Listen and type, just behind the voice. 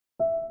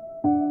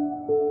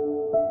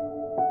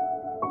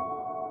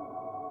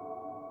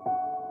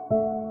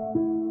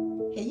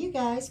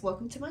guys,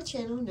 welcome to my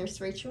channel, Nurse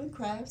Rachel and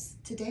Crafts.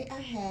 Today I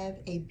have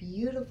a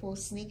beautiful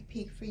sneak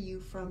peek for you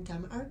from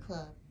Diamond Art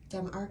Club.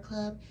 Diamond Art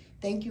Club,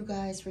 thank you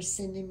guys for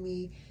sending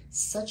me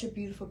such a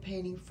beautiful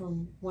painting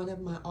from one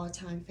of my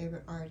all-time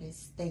favorite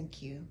artists.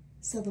 Thank you.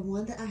 So the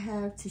one that I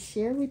have to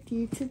share with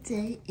you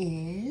today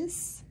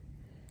is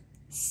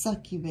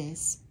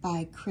Succubus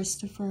by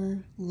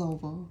Christopher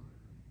Lovell.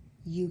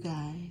 You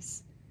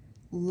guys,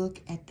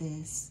 look at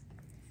this.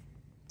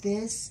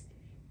 This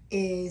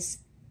is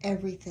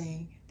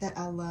everything that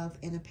I love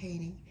in a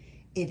painting.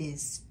 It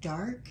is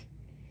dark,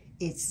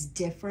 it's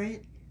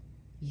different,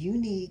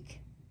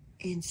 unique,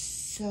 and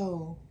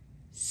so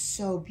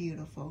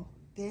beautiful.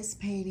 This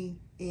painting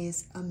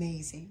is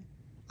amazing.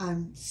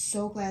 I'm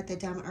so glad that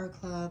Diamond Art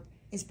Club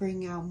is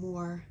bringing out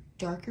more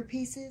darker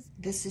pieces.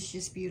 This is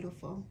just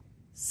beautiful.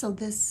 So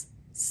this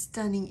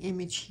stunning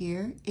image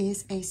here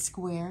is a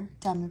square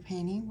diamond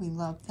painting. We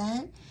love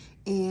that.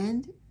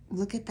 And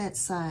look at that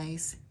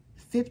size.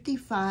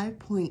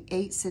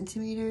 55.8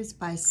 centimeters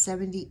by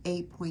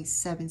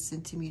 78.7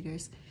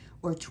 centimeters,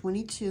 or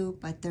 22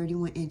 by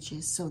 31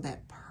 inches. So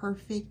that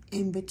perfect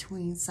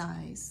in-between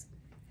size.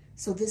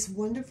 So this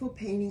wonderful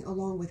painting,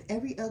 along with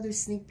every other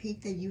sneak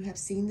peek that you have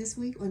seen this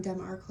week on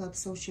Diamond Art Club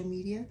social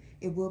media,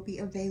 it will be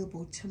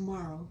available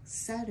tomorrow,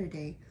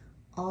 Saturday,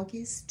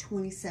 August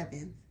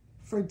 27th.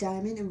 For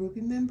Diamond and Ruby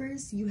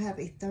members, you have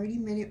a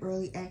 30-minute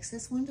early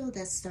access window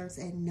that starts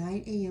at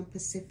 9 a.m.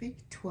 Pacific,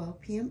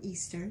 12 p.m.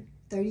 Eastern.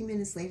 30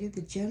 minutes later,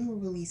 the general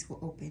release will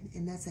open,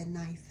 and that's at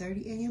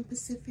 9:30 a.m.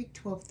 Pacific,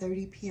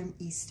 12:30 p.m.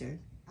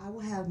 Eastern. I will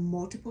have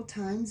multiple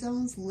time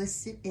zones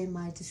listed in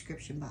my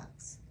description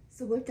box.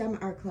 So with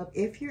Diamond Art Club,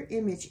 if your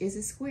image is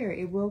a square,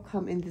 it will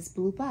come in this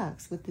blue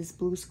box with this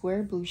blue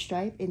square, blue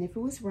stripe, and if it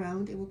was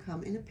round, it will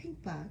come in a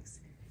pink box.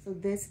 So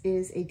this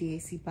is a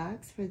DAC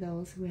box for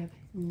those who have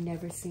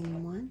never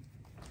seen one.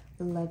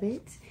 Love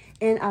it.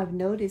 And I've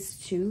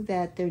noticed too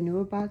that their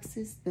newer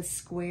boxes, the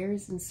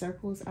squares and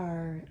circles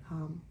are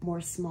more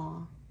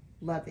small.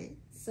 Love it.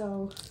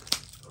 So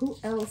who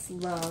else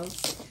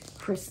loves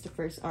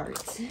Christopher's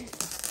art?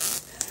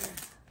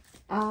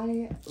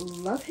 I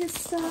love his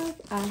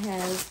stuff. I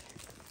have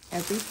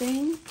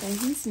everything that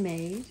he's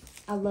made.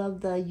 I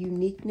love the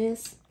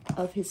uniqueness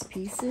of his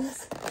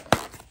pieces.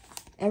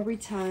 Every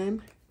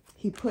time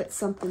he puts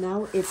something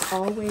out, it's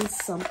always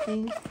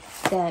something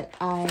that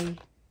I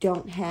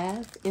don't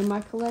have in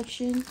my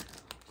collection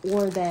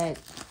or that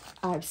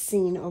I've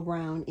seen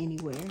around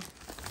anywhere.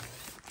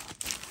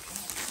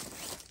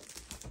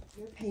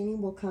 Your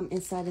painting will come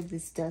inside of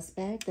this dust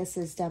bag that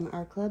says Diamond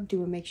Art Club,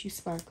 Do What Makes You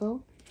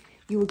Sparkle.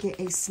 You will get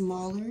a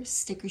smaller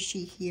sticker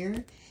sheet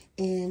here,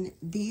 and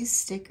these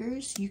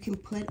stickers you can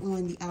put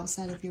on the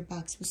outside of your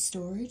box for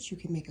storage. You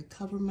can make a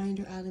cover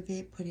minder out of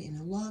it, put it in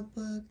a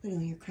logbook, put it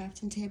on your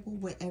crafting table,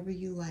 whatever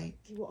you like.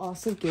 You will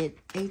also get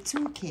a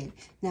toolkit.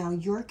 Now,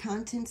 your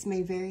contents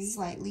may vary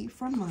slightly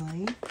from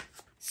mine.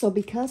 So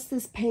because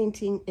this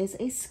painting is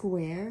a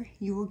square,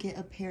 you will get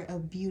a pair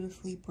of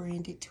beautifully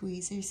branded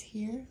tweezers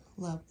here.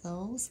 Love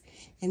those.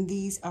 And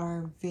these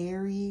are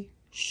very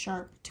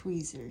sharp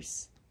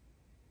tweezers.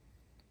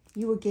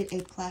 You will get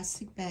a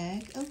plastic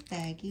bag of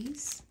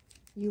baggies.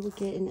 You will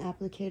get an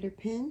applicator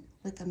pen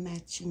with a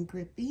matching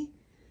grippy.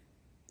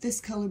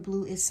 This color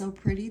blue is so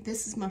pretty.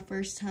 This is my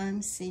first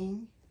time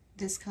seeing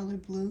this color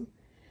blue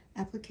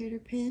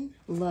applicator pen.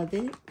 Love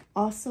it.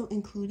 Also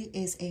included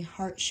is a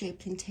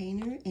heart-shaped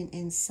container, and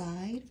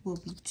inside will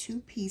be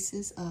 2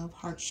 pieces of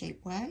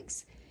heart-shaped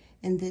wax.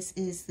 And this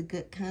is the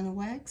good kind of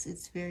wax.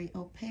 It's very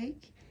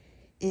opaque.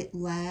 It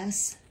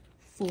lasts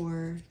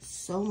for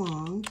so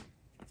long.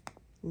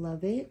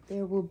 Love it.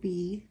 There will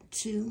be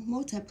 2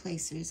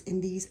 multi-placers,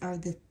 and these are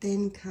the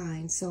thin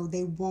kind, so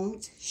they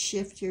won't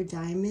shift your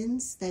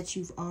diamonds that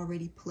you've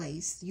already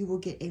placed. You will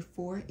get a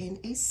 4 and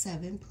a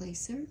 7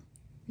 placer.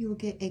 You will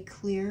get a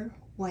clear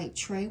white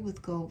tray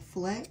with gold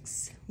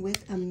flecks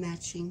with a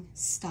matching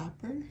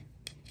stopper.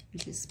 You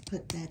just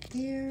put that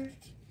there,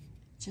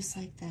 just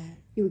like that.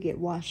 You will get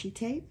washi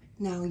tape.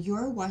 Now,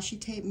 your washi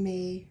tape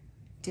may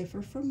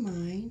differ from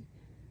mine.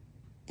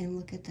 And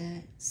look at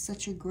that,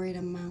 such a great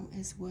amount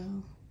as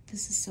well.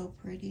 This is so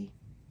pretty.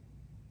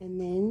 And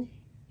then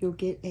you'll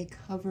get a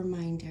cover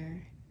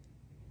minder.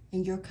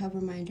 And your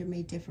cover minder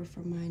may differ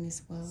from mine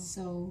as well.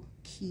 So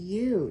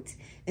cute.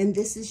 And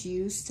this is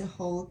used to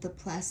hold the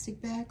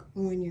plastic bag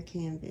on your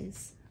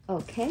canvas.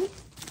 Okay,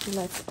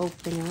 let's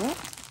open her up.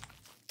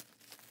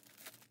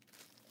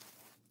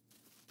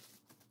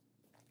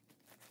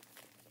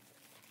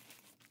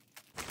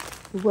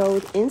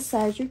 Rolled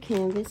inside your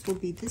canvas will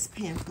be this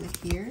pamphlet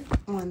here.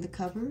 On the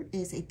cover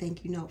is a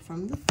thank you note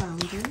from the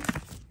founder.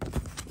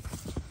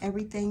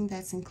 Everything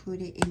that's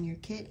included in your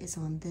kit is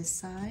on this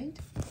side.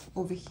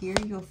 Over here,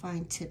 you'll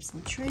find tips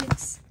and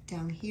tricks.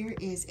 Down here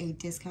is a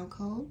discount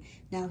code.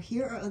 Now,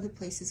 here are other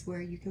places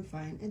where you can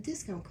find a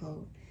discount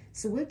code.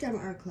 So with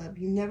Diamond Art Club,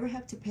 you never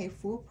have to pay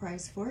full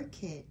price for a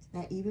kit,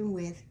 not even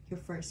with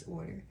your first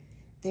order.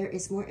 There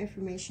is more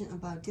information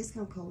about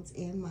discount codes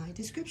in my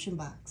description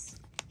box.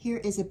 Here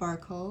is a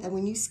barcode that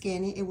when you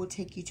scan it, it will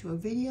take you to a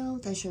video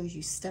that shows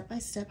you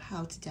step-by-step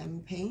how to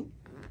diamond paint.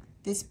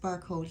 This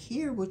barcode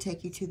here will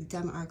take you to the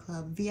Diamond Art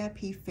Club VIP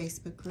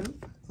Facebook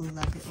group.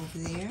 Love it over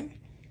there.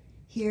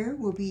 Here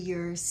will be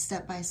your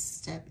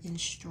step-by-step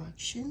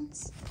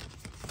instructions.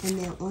 And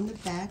then on the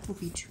back will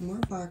be 2 more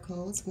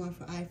barcodes, one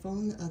for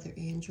iPhone, the other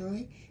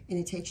Android, and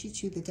it takes you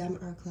to the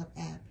Diamond Art Club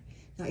app.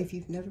 Now, if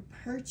you've never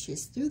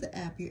purchased through the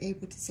app, you're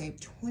able to save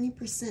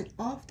 20%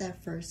 off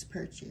that first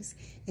purchase,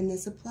 and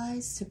this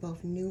applies to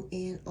both new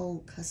and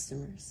old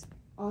customers.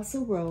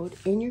 Also rolled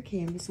in your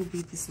canvas will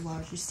be this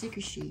larger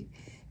sticker sheet.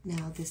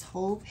 Now, this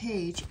whole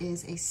page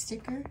is a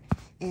sticker,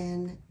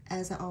 and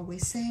as I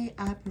always say,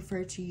 I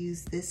prefer to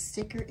use this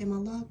sticker in my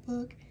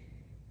logbook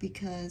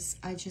because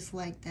I just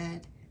like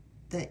that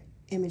the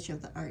image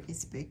of the art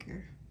is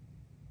bigger.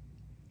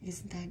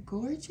 Isn't that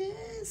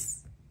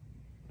gorgeous?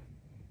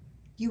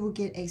 You will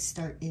get a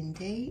start-in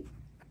date,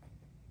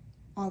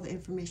 all the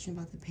information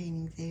about the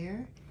painting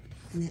there,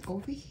 and then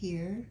over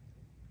here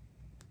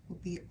will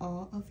be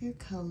all of your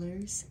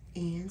colors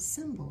and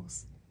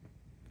symbols.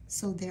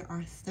 So there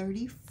are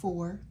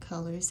 34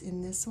 colors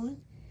in this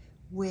one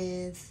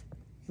with,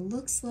 it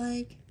looks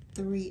like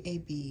 3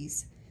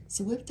 ABs.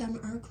 So with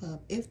Diamond Art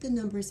Club, if the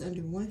number is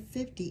under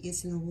 150,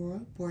 it's an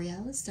Aurora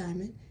Borealis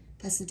diamond.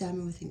 That's a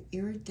diamond with an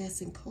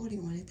iridescent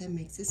coating on it that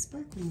makes it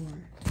sparkle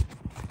more.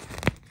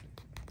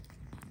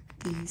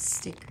 These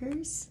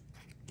stickers,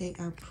 they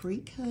are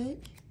pre-cut,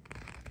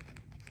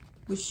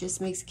 which just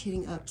makes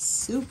kitting up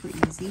super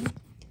easy.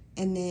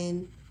 And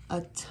then a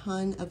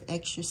ton of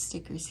extra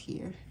stickers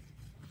here.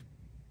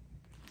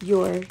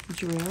 Your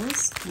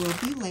drills will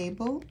be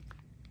labeled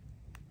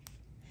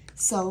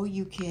so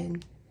you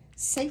can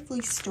safely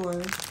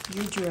store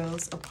your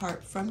drills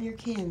apart from your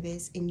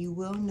canvas, and you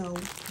will know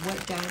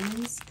what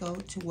diamonds go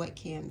to what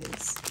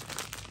canvas.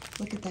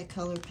 Look at that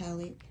color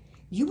palette.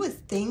 You would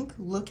think,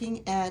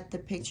 looking at the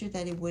picture,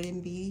 that it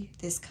wouldn't be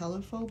this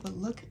colorful, but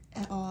look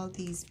at all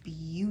these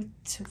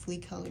beautifully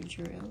colored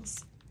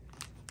drills.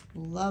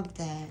 Love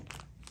that.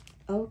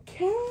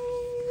 Okay,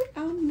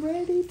 I'm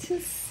ready to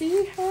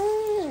see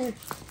her.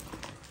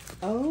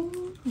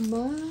 Oh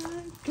my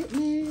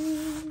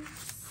goodness.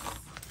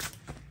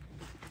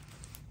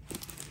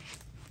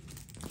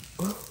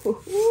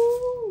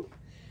 Ooh.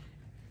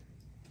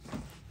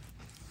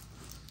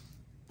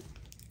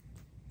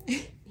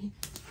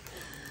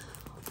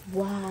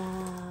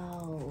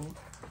 Wow.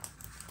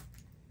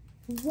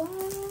 Wow.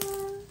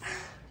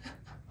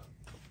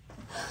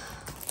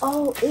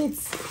 Oh,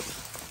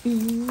 it's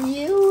beautiful.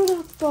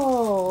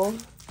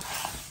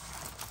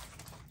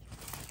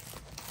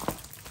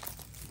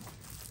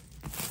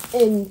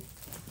 And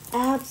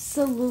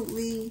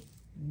absolutely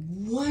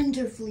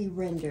wonderfully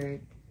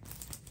rendered.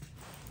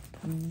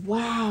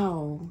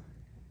 Wow.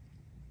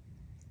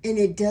 And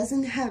it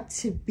doesn't have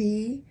to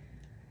be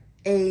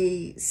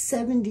a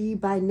 70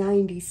 by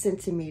 90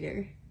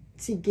 centimeter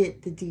to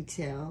get the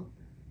detail.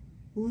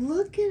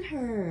 Look at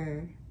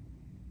her.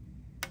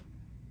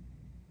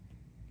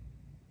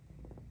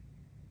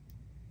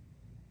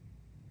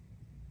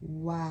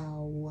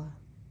 Wow.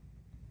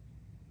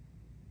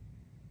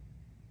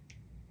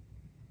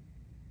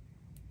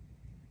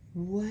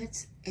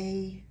 What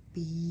a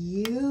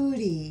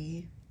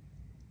beauty.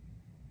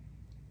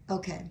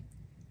 Okay,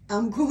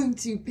 I'm going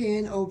to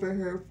pan over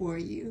her for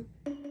you.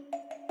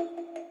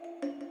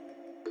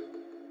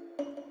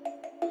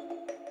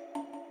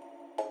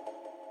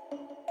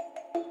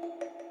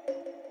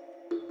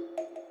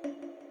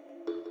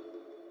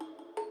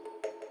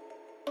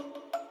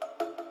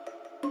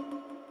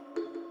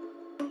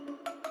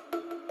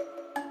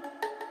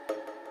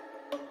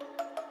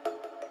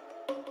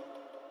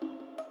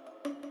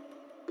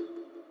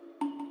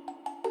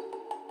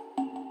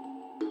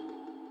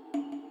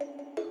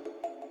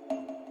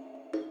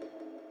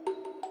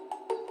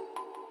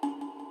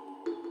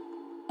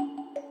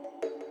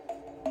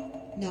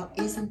 Now,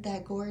 isn't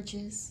that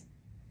gorgeous?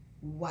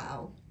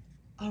 Wow.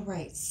 All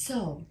right,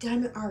 so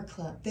Diamond Art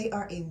Club, they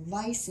are a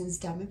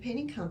licensed diamond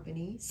painting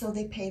company, so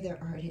they pay their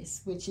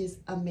artists, which is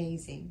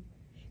amazing.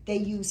 They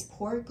use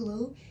poured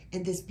glue,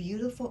 and this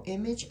beautiful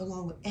image,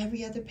 along with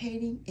every other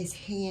painting, is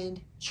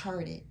hand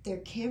charted. Their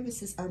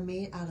canvases are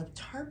made out of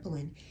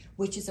tarpaulin,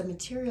 which is a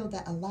material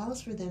that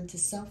allows for them to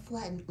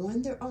self-flatten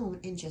on their own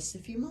in just a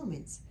few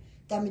moments.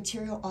 That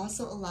material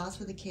also allows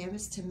for the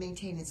canvas to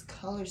maintain its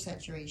color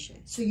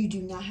saturation, so you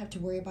do not have to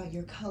worry about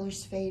your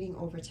colors fading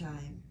over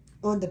time.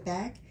 On the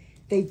back,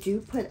 they do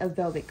put a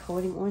velvet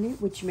coating on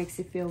it, which makes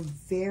it feel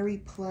very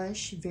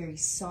plush, very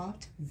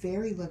soft,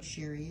 very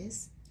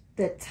luxurious.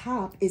 The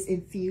top is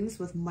infused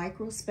with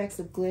micro specks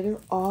of glitter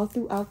all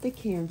throughout the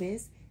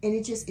canvas, and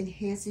it just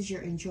enhances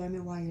your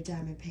enjoyment while you're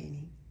diamond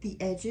painting. The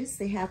edges,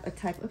 they have a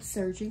type of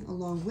serging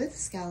along with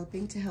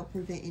scalloping to help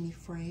prevent any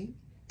fraying.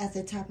 At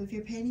the top of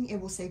your painting,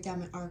 it will say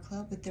Diamond Art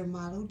Club with their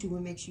motto, "Do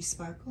What Makes You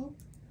Sparkle."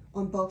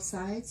 On both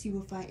sides, you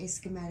will find a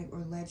schematic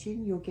or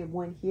legend. You'll get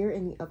one here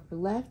in the upper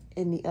left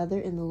and the other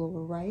in the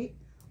lower right.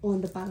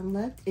 On the bottom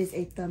left is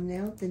a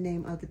thumbnail, the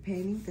name of the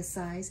painting, the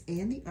size,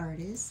 and the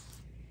artist.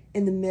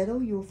 In the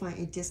middle, you will find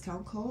a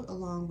discount code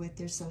along with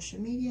their social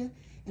media.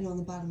 And on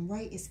the bottom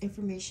right is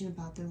information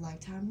about their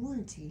lifetime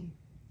warranty.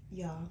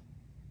 Y'all,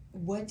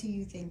 what do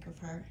you think of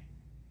her?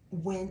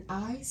 When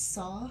I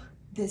saw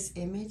this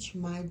image,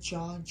 my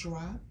jaw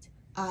dropped.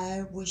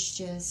 I was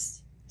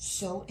just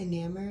so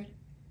enamored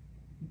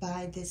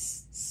by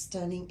this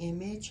stunning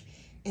image.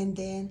 And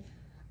then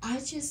I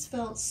just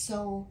felt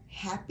so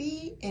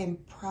happy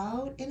and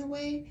proud in a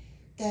way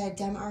that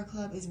Diamond Art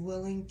Club is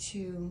willing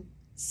to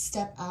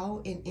step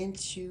out and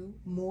into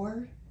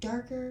more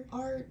darker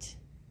art,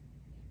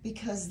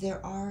 because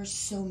there are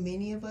so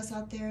many of us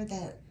out there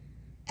that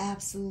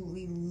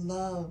absolutely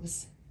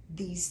loves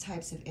these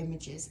types of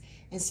images.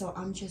 And so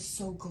I'm just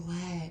so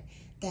glad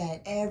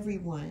that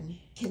everyone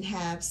can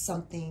have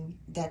something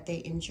that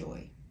they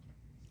enjoy.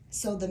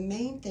 So the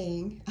main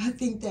thing I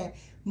think that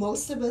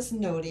most of us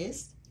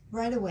noticed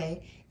right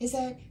away is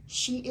that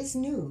she is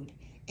nude.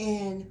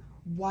 And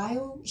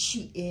while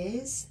she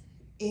is,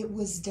 it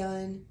was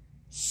done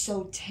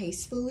so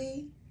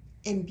tastefully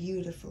and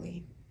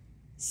beautifully.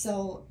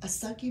 So a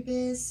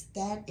succubus,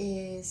 that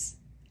is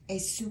a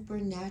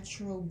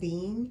supernatural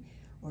being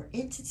or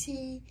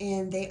entity,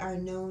 and they are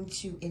known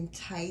to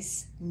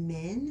entice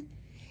men.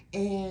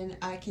 And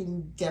I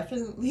can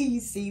definitely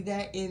see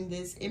that in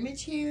this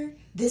image here.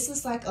 This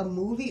is like a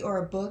movie or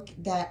a book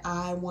that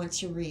I want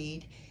to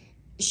read.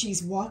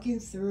 She's walking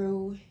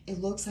through, it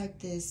looks like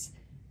this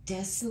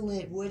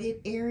desolate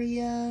wooded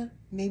area.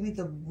 Maybe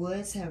the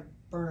woods have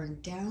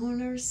burned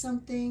down or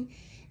something.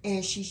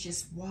 And she's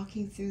just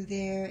walking through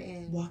there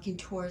and walking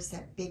towards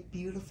that big,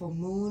 beautiful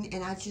moon.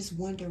 And I just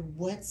wonder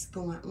what's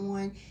going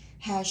on.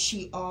 Has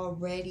she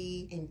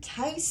already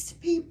enticed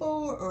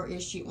people, or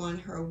is she on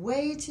her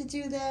way to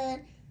do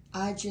that?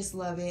 I just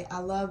love it. I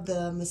love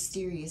the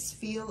mysterious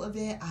feel of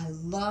it. I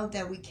love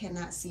that we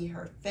cannot see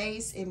her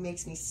face. It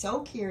makes me so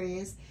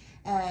curious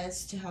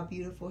as to how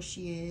beautiful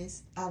she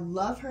is. I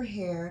love her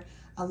hair.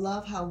 I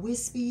love how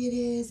wispy it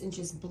is and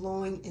just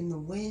blowing in the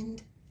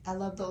wind. I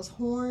love those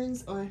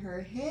horns on her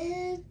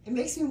head. It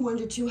makes me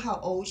wonder too how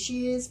old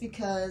she is,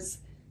 because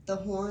the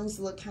horns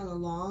look kind of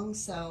long,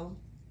 so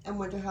I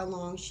wonder how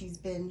long she's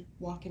been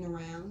walking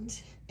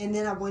around. And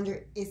then I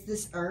wonder, is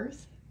this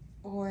Earth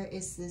or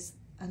is this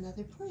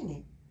another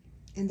planet?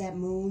 And that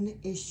moon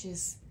is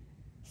just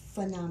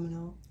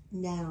phenomenal.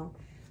 Now,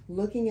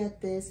 looking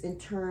at this in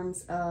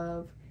terms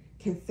of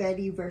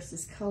confetti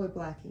versus color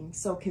blocking.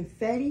 So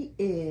confetti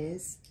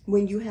is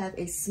when you have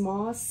a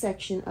small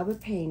section of a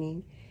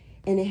painting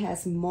and it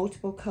has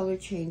multiple color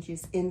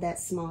changes in that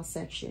small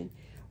section.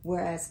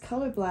 Whereas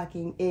color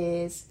blocking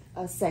is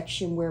a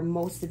section where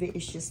most of it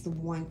is just the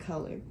one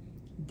color.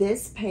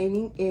 This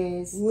painting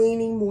is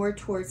leaning more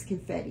towards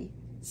confetti.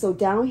 So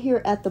down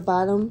here at the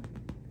bottom,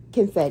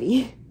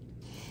 confetti.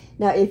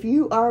 Now, if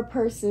you are a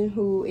person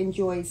who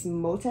enjoys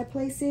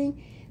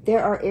multi-placing,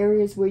 there are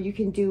areas where you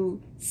can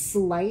do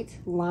slight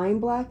line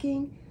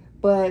blocking,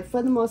 but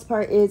for the most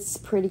part, it's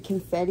pretty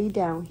confetti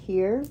down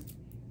here.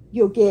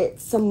 You'll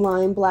get some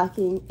line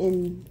blocking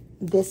in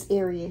this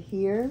area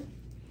here.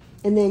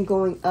 And then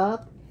going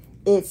up,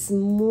 it's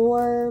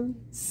more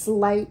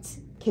slight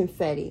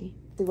confetti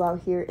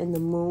throughout here in the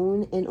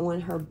moon and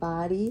on her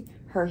body.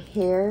 Her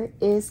hair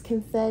is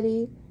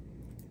confetti.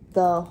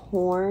 The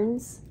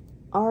horns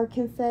are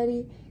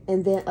confetti.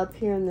 And then up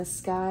here in the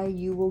sky,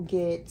 you will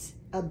get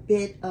a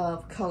bit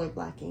of color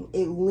blocking.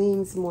 It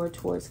leans more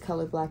towards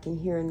color blocking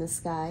here in the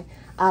sky.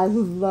 I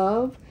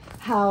love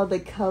how the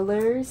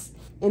colors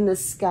in the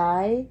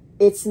sky,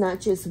 it's not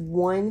just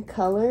one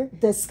color.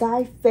 The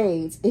sky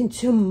fades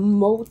into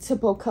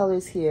multiple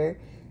colors here.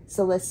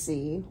 So let's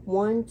see,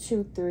 1,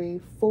 2, 3,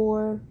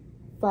 4,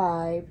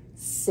 5,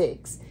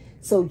 6.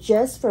 So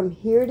just from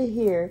here to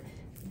here,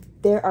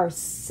 there are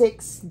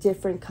 6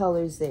 different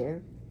colors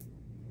there.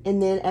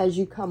 And then as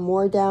you come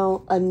more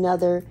down,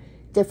 another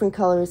different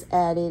colors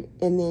added,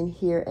 and then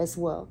here as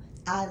well.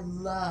 I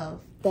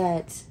love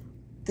that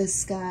the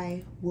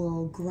sky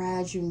will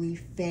gradually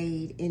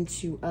fade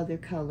into other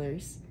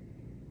colors.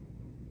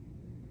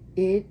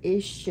 It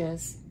is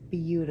just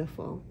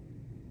beautiful.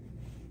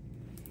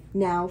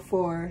 Now,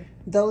 for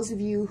those of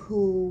you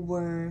who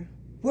were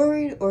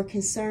worried or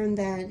concerned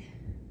that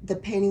the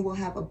painting will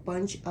have a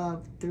bunch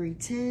of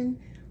 310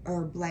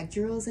 or black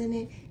drills in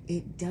it,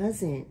 it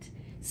doesn't.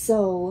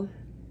 So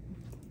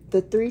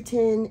the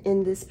 310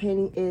 in this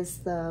painting is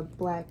the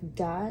black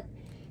dot,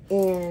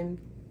 and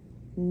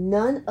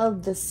none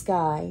of the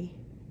sky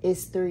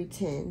is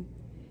 310.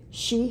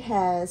 She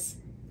has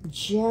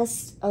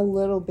just a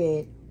little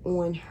bit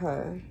on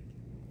her,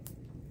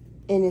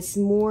 and it's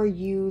more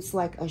used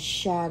like a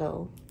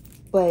shadow,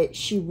 but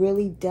she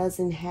really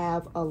doesn't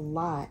have a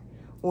lot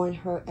on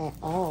her at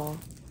all.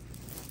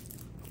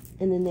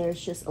 And then there's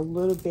just a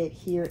little bit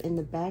here in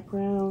the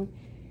background,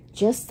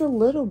 just a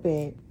little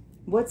bit.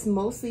 What's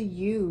mostly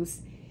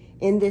used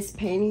in this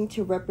painting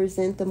to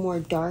represent the more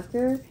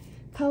darker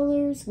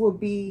colors will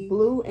be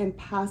blue and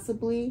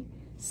possibly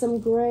some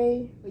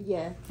gray. But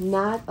yeah,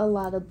 not a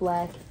lot of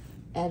black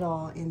at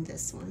all in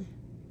this one.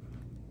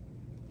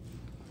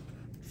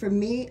 For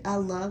me, I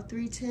love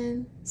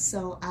 310,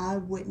 so I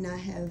would not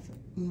have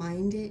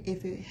minded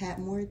if it had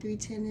more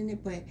 310 in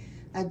it, but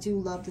I do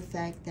love the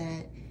fact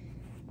that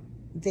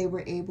they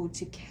were able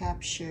to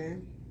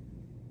capture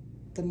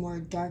the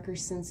more darker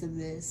sense of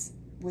this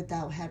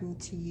without having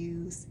to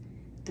use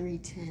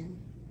 310.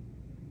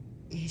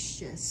 It's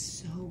just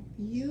so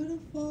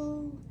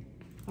beautiful.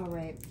 All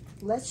right,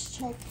 let's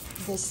check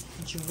this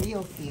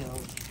drill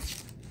field.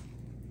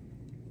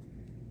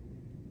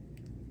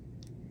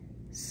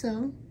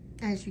 So,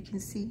 as you can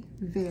see,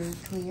 very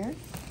clear.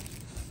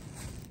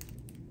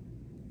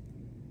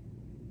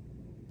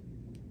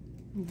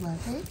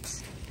 Love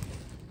it.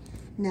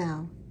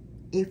 Now,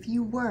 if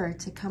you were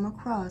to come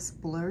across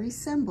blurry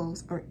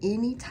symbols or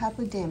any type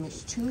of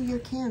damage to your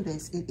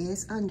canvas, it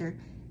is under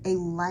a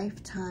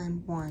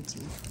lifetime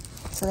warranty.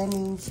 So that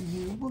means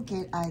you will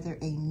get either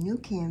a new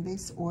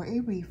canvas or a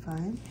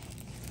refund.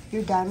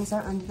 Your diamonds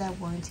are under that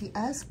warranty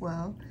as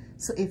well.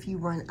 So if you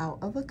run out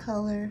of a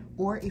color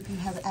or if you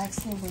have an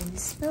accident when you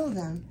spill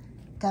them,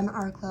 Diamond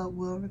Art Club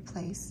will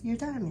replace your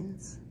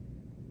diamonds,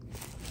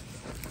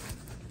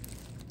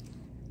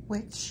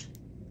 which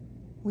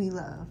we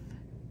love.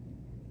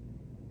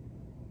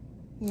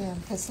 Yeah,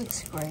 this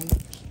looks great.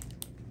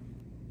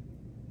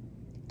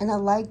 And I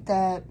like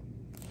that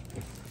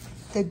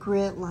the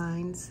grid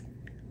lines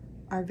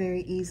are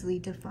very easily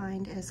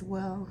defined as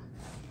well.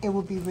 It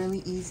will be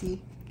really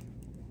easy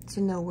to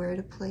know where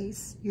to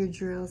place your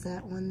drills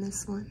at on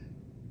this one.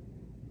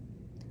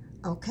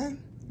 Okay,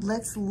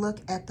 let's look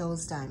at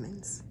those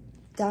diamonds.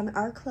 Diamond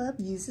Art Club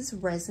uses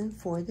resin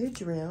for their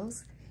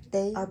drills.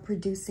 They are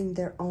producing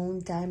their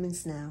own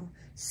diamonds now.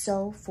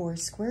 So for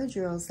square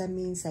drills, that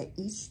means that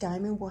each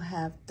diamond will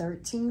have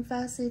 13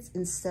 facets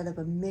instead of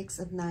a mix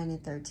of 9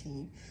 and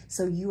 13.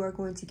 So you are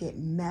going to get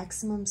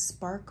maximum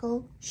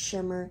sparkle,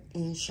 shimmer,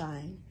 and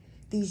shine.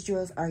 These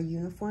drills are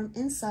uniform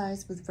in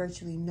size with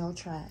virtually no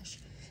trash.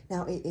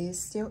 Now it is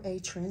still a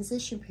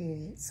transition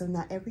period, so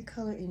not every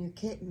color in your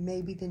kit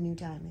may be the new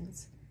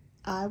diamonds.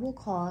 I will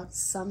call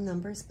some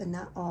numbers, but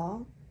not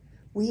all.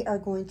 We are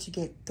going to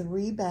get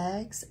 3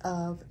 bags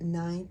of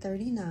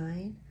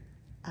 939.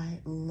 I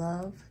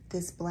love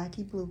this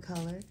blacky blue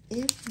color.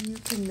 If you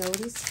can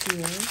notice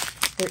here,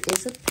 there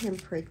is a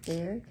pinprick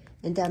there,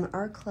 and Diamond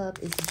Art Club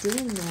is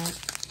doing that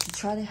to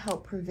try to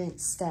help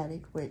prevent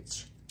static,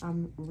 which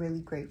I'm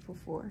really grateful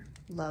for.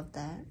 Love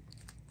that.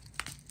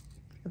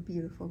 A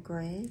beautiful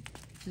gray.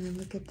 And then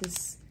look at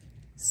this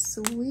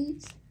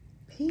sweet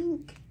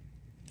pink,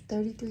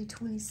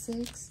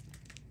 3326.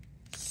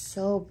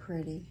 So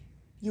pretty.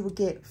 You will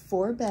get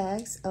 4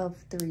 bags of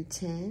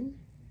 310,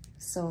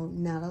 so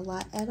not a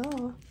lot at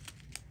all.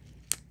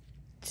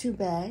 2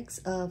 bags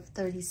of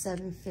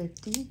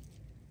 3750.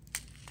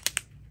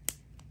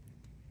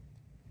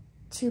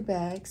 2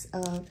 bags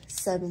of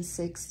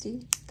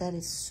 760. That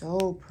is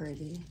so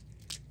pretty.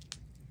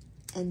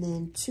 And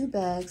then 2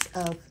 bags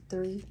of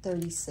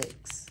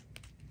 336.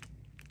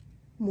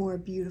 More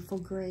beautiful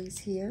grays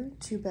here.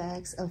 2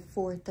 bags of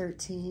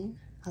 413.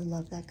 I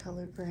love that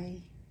color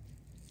gray.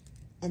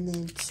 And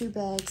then 2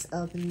 bags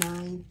of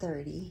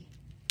 930.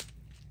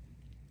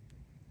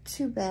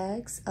 2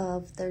 bags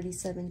of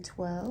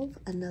 3712.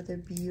 Another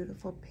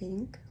beautiful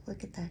pink.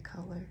 Look at that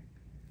color.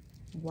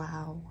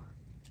 Wow.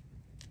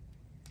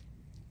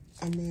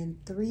 And then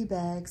 3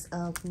 bags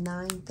of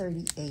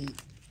 938.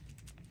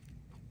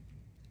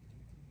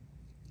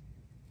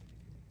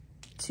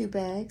 2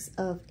 bags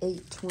of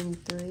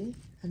 823.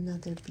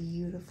 Another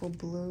beautiful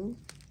blue.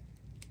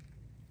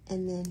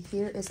 And then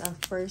here is our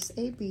first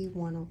AB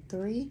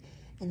 103.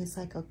 And it's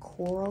like a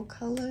coral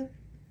color.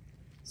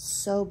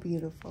 So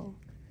beautiful.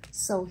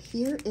 So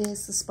here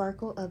is the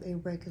sparkle of a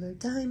regular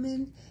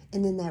diamond.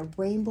 And then that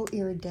rainbow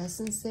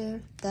iridescence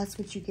there, that's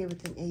what you get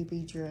with an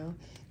AB drill.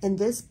 And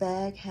this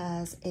bag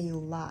has a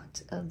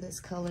lot of this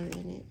color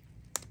in it.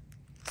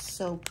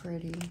 So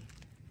pretty.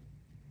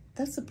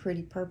 That's a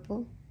pretty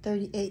purple.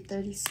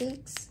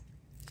 3836.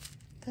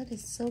 That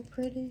is so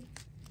pretty.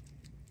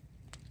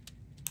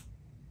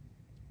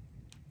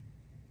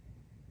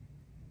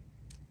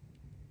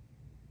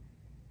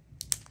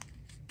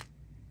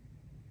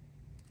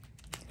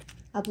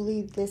 I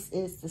believe this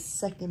is the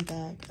second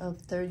bag of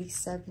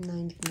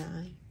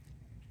 $37.99.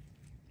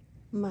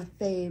 My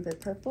favorite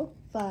purple,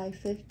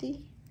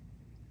 $5.50.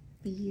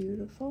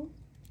 Beautiful.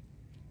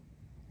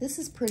 This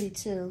is pretty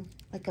too,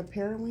 like a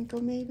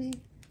periwinkle maybe.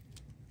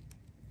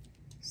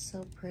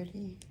 So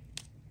pretty.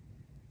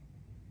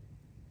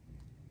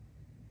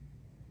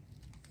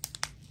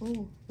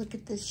 Oh, look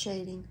at this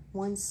shading,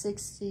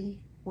 160,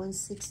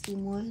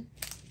 161.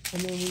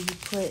 And then when you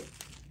put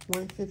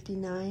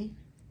 159,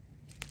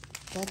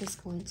 that is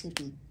going to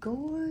be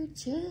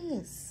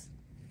gorgeous.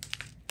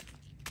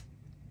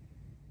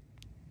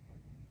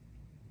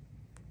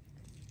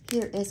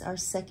 Here is our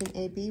second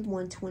AB,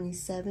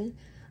 127,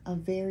 a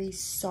very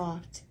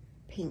soft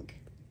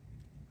pink.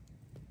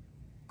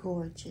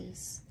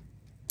 Gorgeous.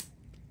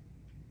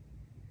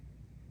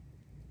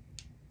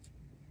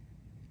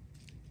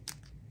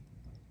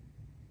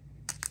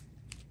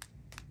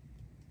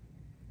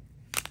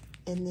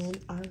 And then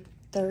our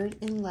third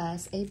and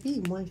last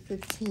AB,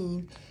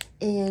 115.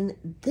 And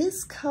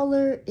this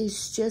color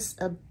is just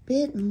a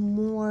bit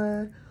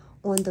more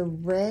on the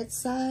red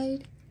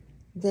side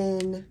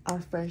than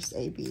our first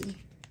AB.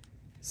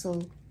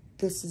 So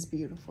this is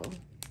beautiful.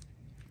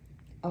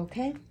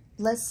 Okay,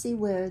 let's see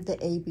where the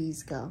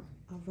ABs go.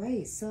 All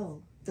right,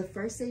 so the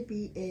first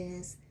AB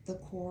is the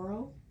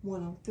Coral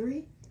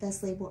 103.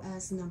 That's labeled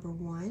as number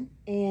 1.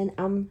 And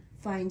I'm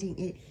finding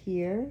it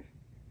here,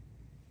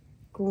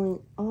 going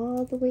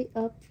all the way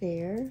up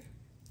there.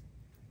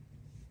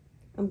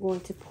 I'm going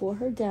to pull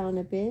her down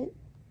a bit.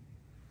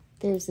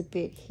 There's a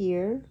bit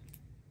here.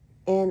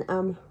 And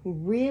I'm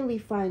really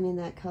finding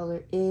that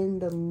color in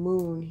the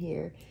moon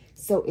here.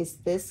 So it's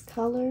this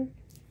color.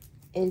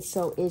 And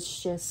so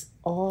it's just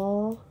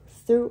all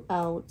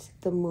throughout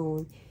the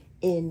moon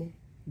in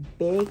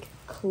big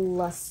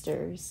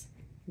clusters.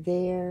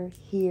 There,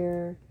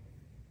 here,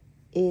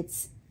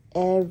 it's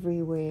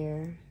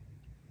everywhere.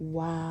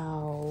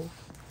 Wow.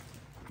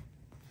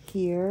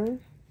 Here.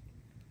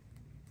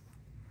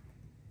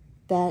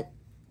 That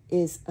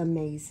is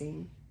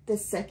amazing. The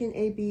second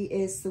AB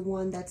is the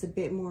one that's a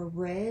bit more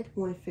red,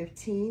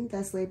 115.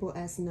 That's labeled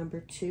as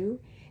number 2.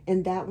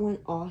 And that one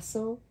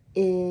also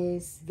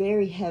is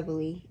very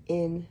heavily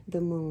in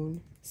the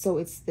moon. So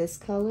it's this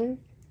color.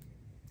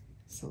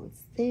 So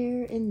it's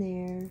there and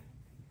there,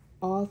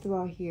 all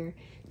throughout here.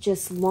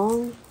 Just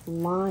long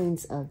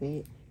lines of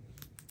it.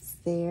 It's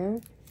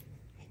there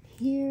and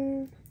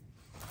here.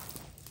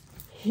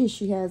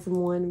 She has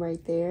one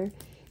right there.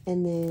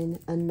 And then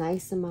a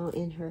nice amount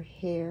in her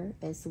hair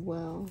as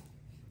well.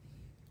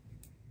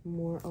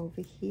 More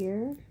over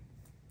here.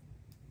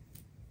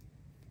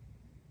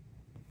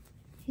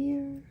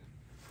 Here.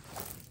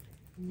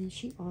 And then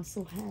she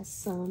also has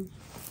some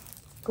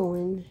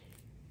going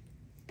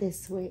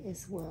this way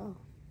as well.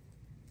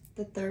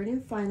 The third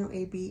and final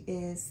AB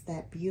is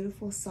that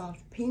beautiful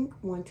soft pink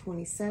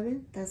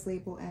 127. That's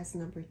labeled as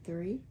number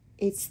 3.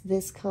 It's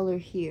this color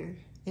here.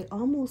 It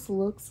almost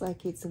looks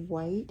like it's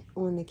white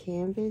on the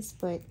canvas,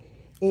 but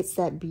it's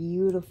that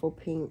beautiful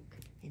pink.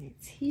 And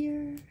it's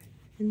here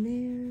and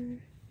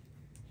there,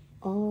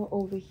 all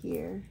over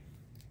here.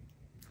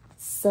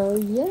 So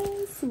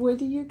yes, what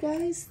do you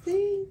guys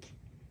think?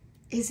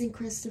 Isn't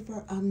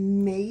Christopher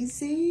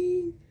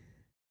amazing?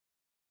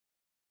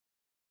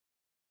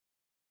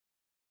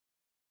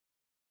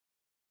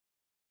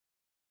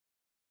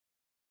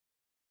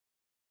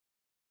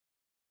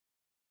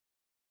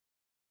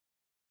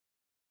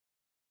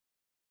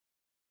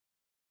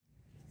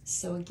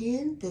 So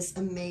again, this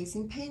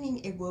amazing painting,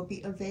 it will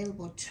be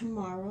available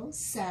tomorrow,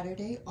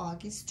 Saturday,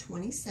 August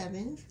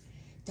 27th.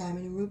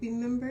 Diamond and Ruby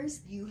members,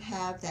 you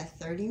have that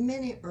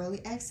 30-minute early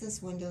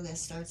access window that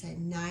starts at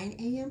 9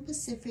 a.m.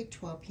 Pacific,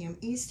 12 p.m.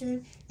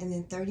 Eastern, and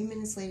then 30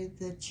 minutes later,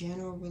 the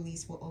general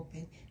release will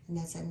open, and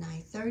that's at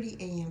 9:30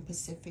 a.m.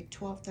 Pacific,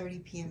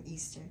 12:30 p.m.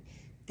 Eastern.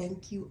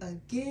 Thank you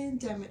again,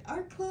 Diamond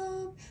Art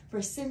Club,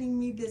 for sending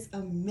me this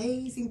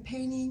amazing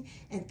painting,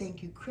 and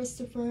thank you,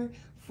 Christopher,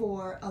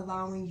 for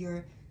allowing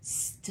your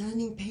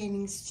stunning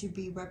paintings to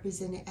be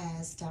represented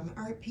as diamond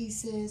art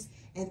pieces.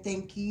 And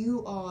thank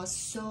you all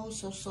so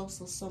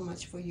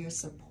much for your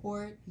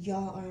support.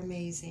 Y'all are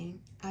amazing.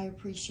 I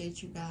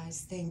appreciate you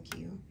guys. Thank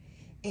you.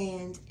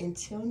 And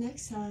until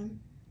next time,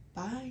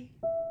 bye.